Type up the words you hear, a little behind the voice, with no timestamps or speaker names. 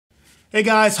Hey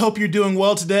guys, hope you're doing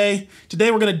well today.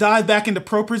 Today we're going to dive back into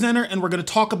ProPresenter and we're going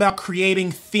to talk about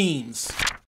creating themes.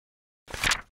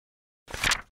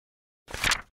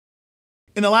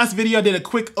 In the last video, I did a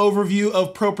quick overview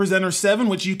of ProPresenter 7,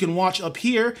 which you can watch up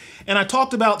here, and I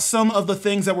talked about some of the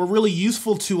things that were really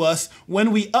useful to us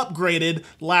when we upgraded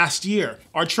last year.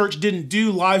 Our church didn't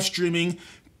do live streaming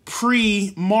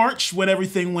pre-March when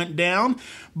everything went down,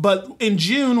 but in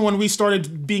June when we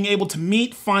started being able to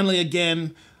meet finally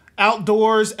again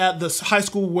outdoors at the high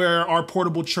school where our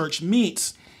portable church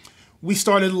meets, we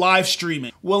started live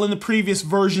streaming. Well, in the previous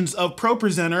versions of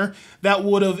ProPresenter, that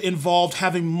would have involved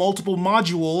having multiple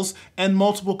modules and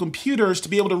multiple computers to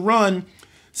be able to run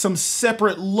some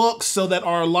separate looks so that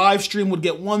our live stream would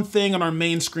get one thing and our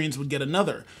main screens would get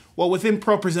another. Well, within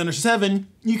ProPresenter 7,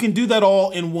 you can do that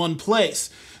all in one place.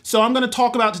 So I'm going to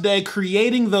talk about today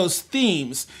creating those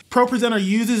themes. ProPresenter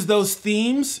uses those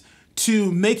themes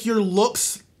to make your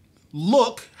looks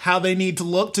look how they need to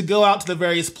look to go out to the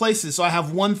various places. So I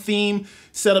have one theme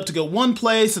set up to go one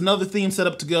place, another theme set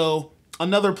up to go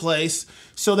another place,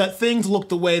 so that things look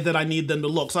the way that I need them to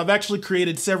look. So I've actually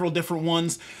created several different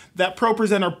ones that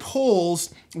ProPresenter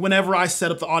pulls whenever I set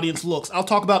up the audience looks. I'll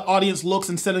talk about audience looks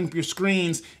and setting up your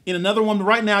screens in another one, but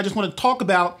right now I just want to talk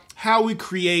about how we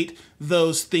create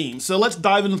those themes. So let's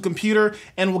dive into the computer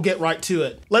and we'll get right to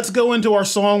it. Let's go into our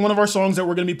song, one of our songs that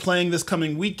we're going to be playing this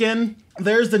coming weekend.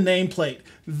 There's the nameplate.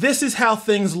 This is how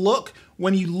things look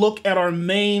when you look at our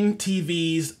main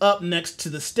TVs up next to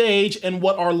the stage and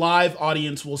what our live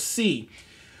audience will see.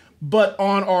 But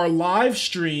on our live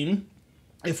stream,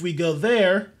 if we go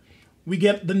there, we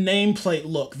get the nameplate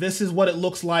look. This is what it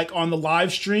looks like on the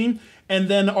live stream. And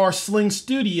then our Sling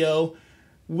Studio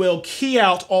will key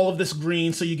out all of this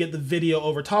green so you get the video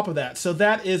over top of that. So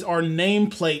that is our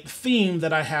nameplate theme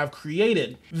that I have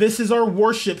created. This is our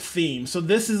worship theme. So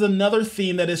this is another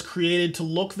theme that is created to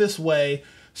look this way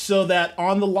so that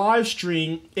on the live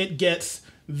stream, it gets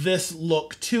this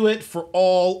look to it for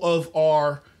all of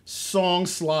our song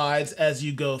slides as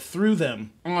you go through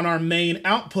them. On our main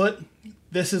output,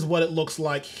 this is what it looks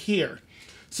like here.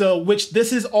 So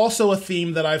this is also a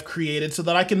theme that I've created so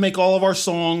that I can make all of our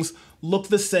songs look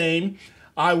the same.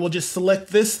 I will just select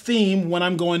this theme when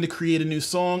I'm going to create a new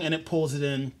song and it pulls it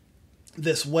in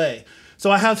this way. So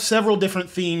I have several different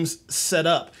themes set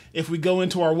up. If we go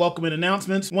into our welcome and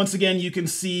announcements, once again, you can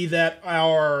see that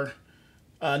our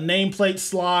nameplate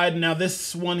slide, now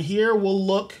this one here will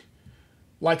look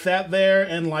like that there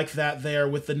and like that there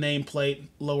with the nameplate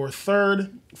lower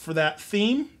third for that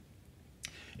theme.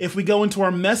 If we go into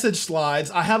our message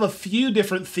slides, I have a few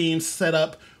different themes set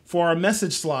up for our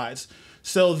message slides.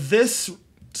 So this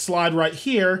slide right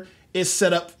here is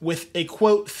set up with a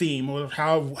quote theme, or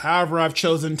however I've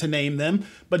chosen to name them.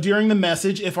 But during the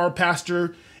message, if our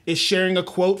pastor is sharing a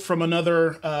quote from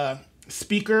another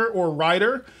speaker or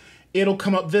writer, it'll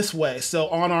come up this way. So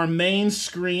on our main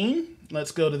screen,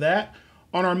 let's go to that.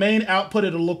 On our main output,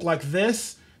 it'll look like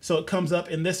this. So it comes up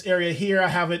in this area here. I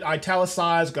have it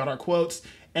italicized, got our quotes,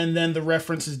 and then the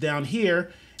reference is down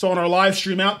here. So on our live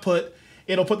stream output,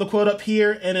 it'll put the quote up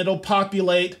here and it'll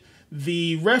populate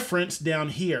the reference down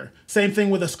here. Same thing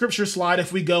with a scripture slide.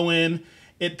 If we go in,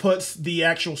 it puts the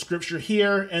actual scripture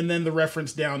here and then the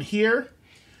reference down here.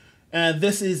 And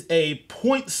this is a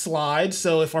point slide.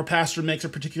 So if our pastor makes a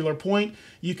particular point,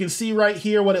 you can see right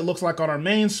here what it looks like on our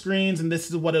main screens, and this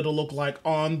is what it'll look like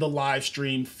on the live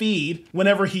stream feed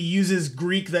whenever he uses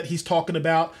Greek that he's talking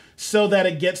about so that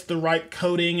it gets the right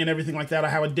coding and everything like that. I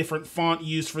have a different font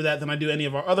used for that than I do any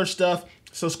of our other stuff.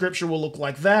 So scripture will look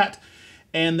like that.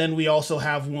 And then we also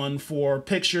have one for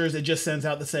pictures. It just sends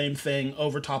out the same thing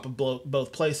over top of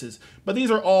both places. But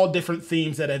these are all different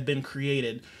themes that have been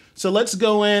created. So let's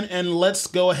go in and let's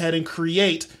go ahead and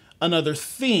create another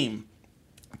theme.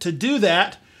 To do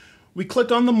that, we click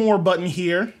on the More button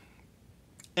here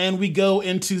and we go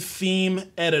into Theme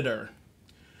Editor.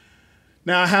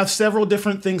 Now I have several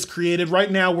different things created. Right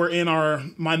now we're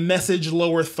in my message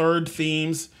lower third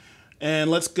themes. And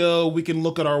let's go, we can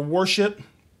look at our worship.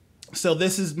 So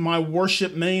this is my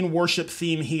main worship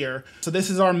theme here. So this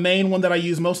is our main one that I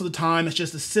use most of the time. It's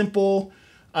just a simple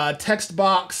text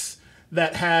box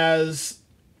that has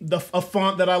a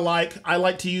font that I like. I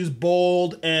like to use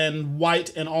bold and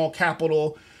white and all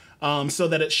capital so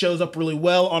that it shows up really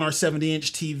well on our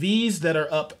 70-inch TVs that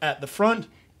are up at the front.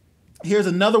 Here's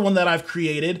another one that I've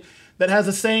created that has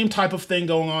the same type of thing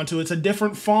going on to it. It's a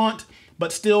different font,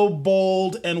 but still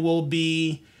bold and will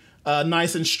be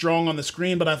nice and strong on the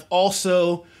screen. But I've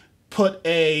also put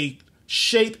a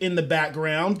shape in the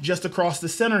background just across the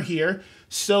center here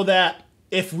so that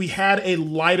if we had a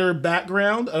lighter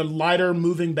background, a lighter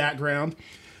moving background,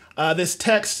 this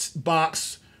text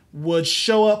box would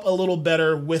show up a little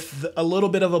better with a little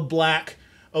bit of a black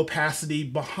opacity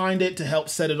behind it to help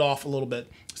set it off a little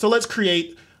bit. So let's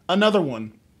create another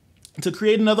one. To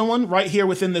create another one right here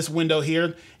within this window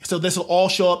here, so this will all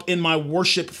show up in my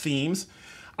worship themes,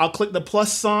 I'll click the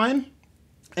plus sign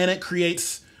and it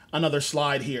creates another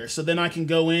slide here. So then I can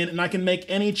go in and I can make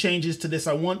any changes to this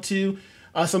I want to.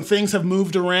 Some things have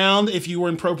moved around. If you were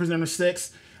in ProPresenter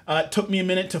 6, it took me a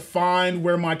minute to find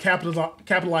where my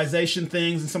capitalization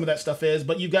things and some of that stuff is,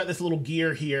 but you've got this little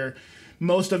gear here.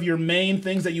 Most of your main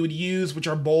things that you would use, which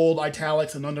are bold,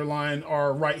 italics, and underline,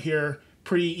 are right here,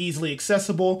 pretty easily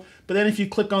accessible. But then if you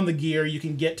click on the gear, you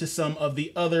can get to some of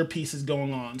the other pieces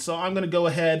going on. So I'm going to go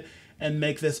ahead and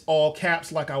make this all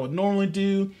caps like I would normally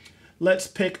do. Let's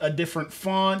pick a different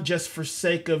font just for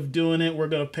sake of doing it. We're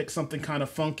going to pick something kind of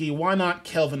funky. Why not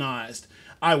Kelvinized?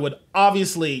 I would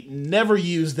obviously never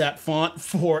use that font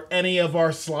for any of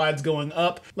our slides going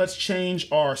up. Let's change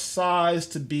our size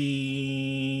to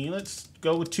be, let's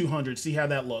go with 200, see how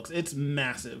that looks. It's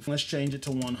massive. Let's change it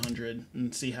to 100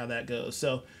 and see how that goes.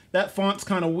 So that font's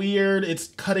kind of weird. It's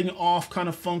cutting off kind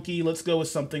of funky. Let's go with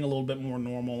something a little bit more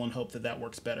normal and hope that that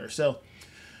works better. So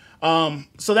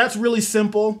that's really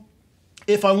simple.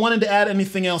 If I wanted to add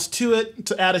anything else to it,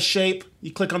 to add a shape,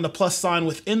 you click on the plus sign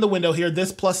within the window here.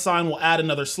 This plus sign will add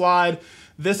another slide.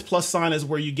 This plus sign is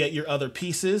where you get your other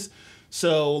pieces.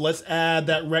 So let's add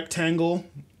that rectangle.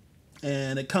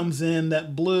 And it comes in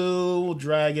that blue. We'll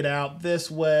drag it out this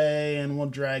way, and we'll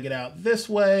drag it out this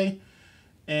way.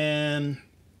 And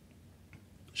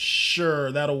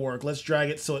sure, that'll work. Let's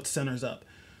drag it so it centers up.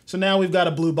 So now we've got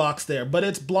a blue box there, but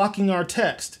it's blocking our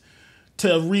text.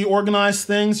 To reorganize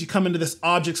things, you come into this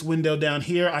objects window down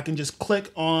here. I can just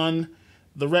click on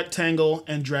the rectangle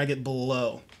and drag it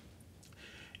below.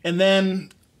 And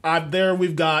then there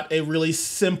we've got a really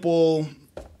simple,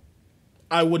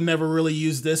 I would never really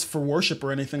use this for worship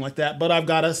or anything like that, but I've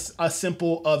got a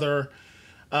simple other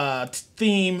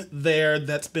theme there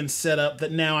that's been set up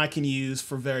that now I can use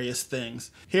for various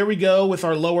things. Here we go with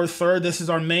our lower third. This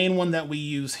is our main one that we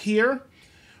use here,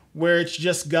 where it's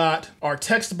just got our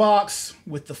text box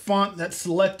with the font that's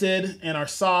selected and our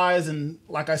size, and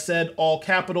like I said, all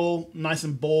capital, nice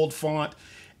and bold font.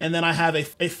 And then I have a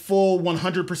full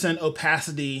 100%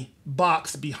 opacity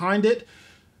box behind it.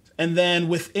 And then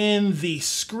within the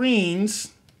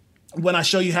screens, when I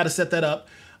show you how to set that up,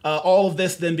 all of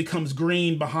this then becomes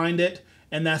green behind it,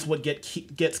 and that's what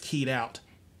gets keyed out.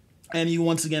 And you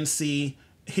once again see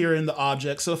here in the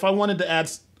object. So if I wanted to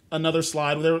add another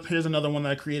slide, here's another one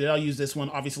that I created. I'll use this one.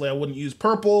 Obviously, I wouldn't use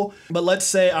purple, but let's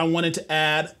say I wanted to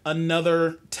add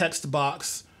another text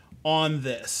box on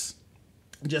this.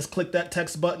 Just click that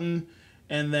text button,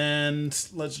 and then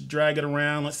let's drag it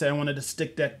around. Let's say I wanted to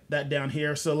stick that down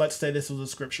here. So let's say this was a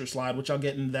scripture slide, which I'll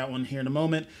get into that one here in a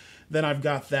moment. Then I've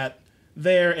got that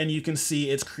there, and you can see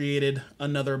it's created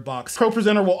another box.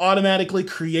 ProPresenter will automatically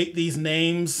create these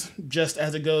names just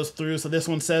as it goes through. So this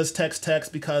one says text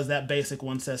text because that basic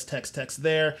one says text text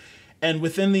there. And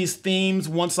within these themes,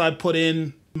 once I put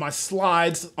in my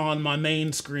slides on my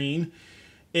main screen,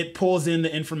 it pulls in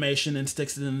the information and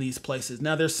sticks it in these places.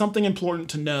 Now there's something important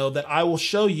to know that I will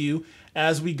show you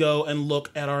as we go and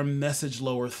look at our message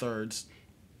lower thirds.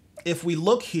 If we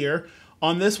look here,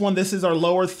 on this one, this is our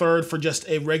lower third for just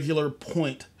a regular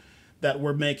point that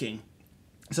we're making.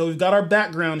 So we've got our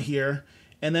background here,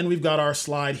 and then we've got our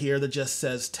slide here that just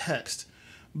says text.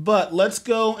 But let's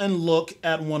go and look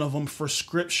at one of them for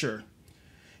scripture.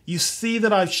 You see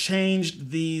that I've changed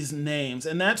these names,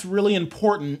 and that's really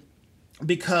important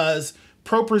because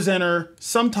ProPresenter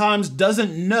sometimes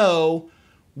doesn't know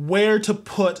where to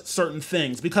put certain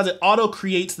things because it auto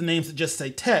creates the names that just say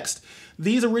text.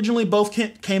 These originally both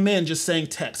came in just saying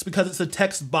text because it's a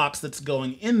text box that's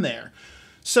going in there.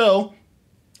 So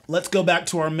let's go back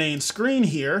to our main screen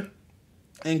here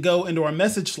and go into our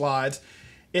message slides.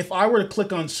 If I were to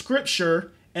click on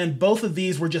scripture and both of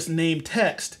these were just named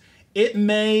text, it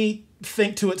may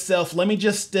think to itself, let me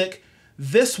just stick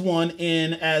this one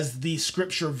in as the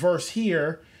scripture verse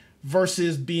here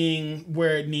versus being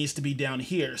where it needs to be down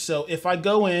here. So if I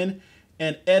go in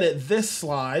and edit this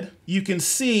slide, you can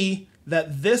see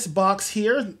that this box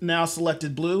here, now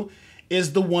selected blue,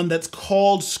 is the one that's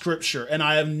called scripture. And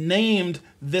I have named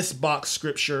this box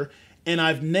scripture, and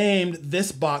I've named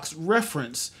this box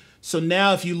reference. So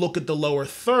now if you look at the lower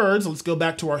thirds, let's go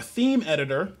back to our theme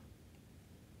editor.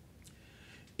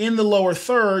 In the lower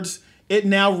thirds, it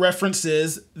now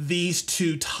references these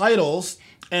two titles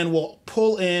and will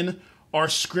pull in our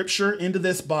scripture into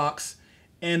this box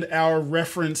and our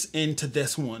reference into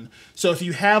this one. So if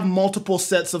you have multiple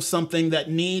sets of something that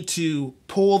need to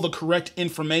pull the correct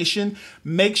information,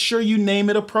 make sure you name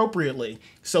it appropriately.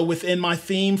 So within my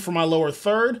theme for my lower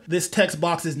third, this text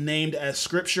box is named as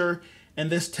scripture, and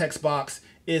this text box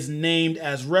is named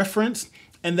as reference.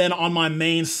 And then on my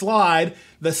main slide,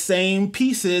 the same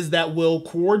pieces that will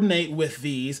coordinate with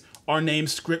these are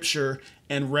named scripture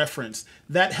and reference.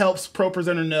 That helps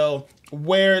ProPresenter know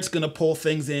where it's going to pull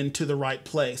things into the right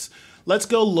place. Let's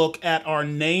go look at our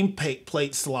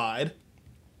nameplate slide,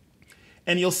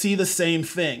 and you'll see the same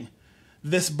thing.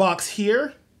 This box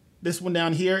here, this one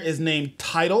down here, is named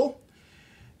title.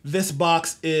 This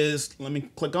box is, let me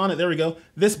click on it, there we go.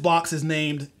 This box is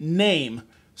named name.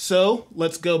 So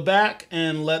let's go back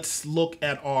and let's look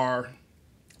at our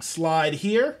slide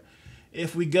here.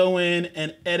 If we go in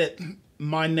and edit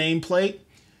my nameplate,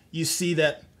 you see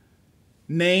that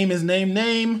name is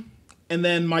name, and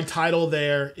then my title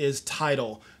there is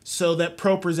title, so that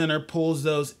ProPresenter pulls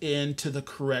those into the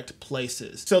correct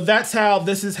places. So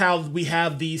this is how we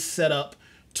have these set up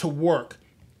to work.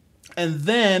 And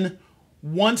then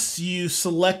once you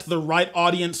select the right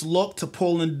audience look to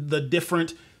pull in the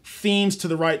different themes to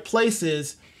the right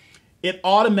places, it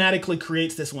automatically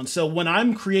creates this one. So when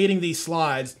I'm creating these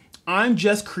slides, I'm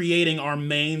just creating our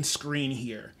main screen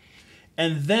here.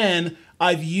 And then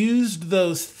I've used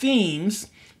those themes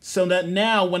so that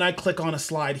now when I click on a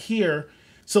slide here,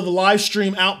 so the live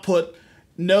stream output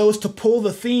knows to pull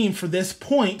the theme for this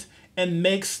point and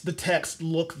makes the text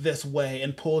look this way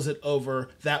and pulls it over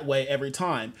that way every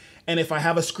time. And if I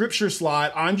have a scripture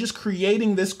slide, I'm just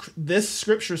creating this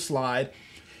scripture slide,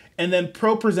 and then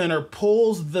ProPresenter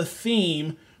pulls the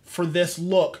theme for this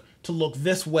look to look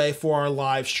this way for our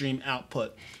live stream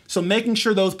output. So making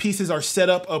sure those pieces are set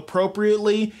up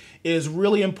appropriately is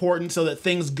really important so that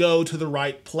things go to the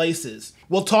right places.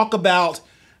 We'll talk about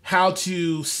how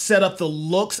to set up the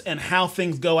looks and how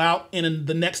things go out in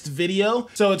the next video.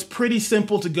 So it's pretty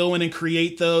simple to go in and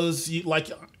create those.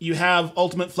 You have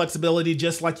ultimate flexibility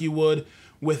just like you would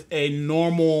with a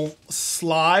normal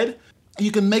slide.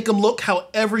 You can make them look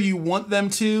however you want them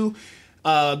to.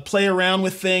 Play around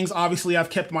with things. Obviously, I've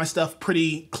kept my stuff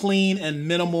pretty clean and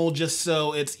minimal just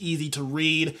so it's easy to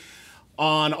read.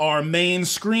 On our main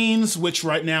screens, which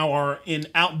right now are in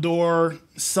outdoor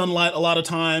sunlight a lot of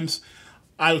times,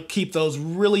 I keep those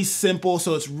really simple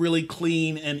so it's really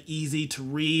clean and easy to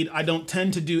read. I don't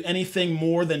tend to do anything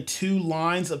more than 2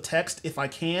 lines of text if I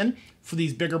can for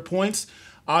these bigger points.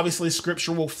 Obviously,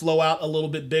 scripture will flow out a little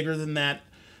bit bigger than that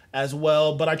as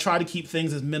well, but I try to keep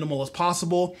things as minimal as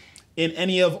possible. In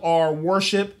any of our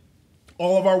worship,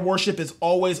 all of our worship is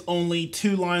always only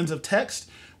 2 lines of text,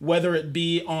 whether it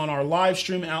be on our live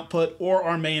stream output or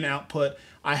our main output.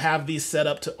 I have these set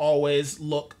up to always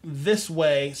look this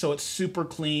way, so it's super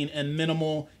clean and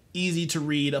minimal, easy to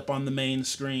read up on the main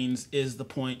screens is the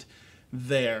point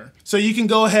there. So you can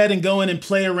go ahead and go in and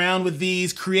play around with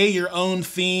these, create your own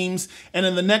themes, and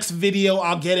in the next video,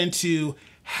 I'll get into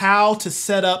how to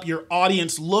set up your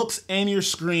audience looks and your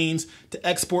screens to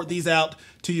export these out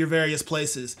to your various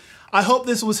places. I hope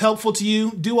this was helpful to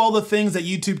you. Do all the things that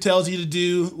YouTube tells you to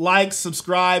do. Like,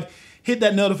 subscribe, hit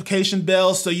that notification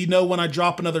bell so you know when I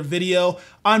drop another video.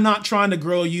 I'm not trying to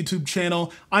grow a YouTube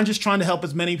channel. I'm just trying to help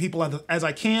as many people as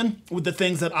I can with the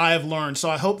things that I have learned. So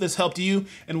I hope this helped you,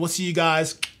 and we'll see you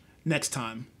guys next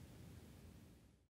time.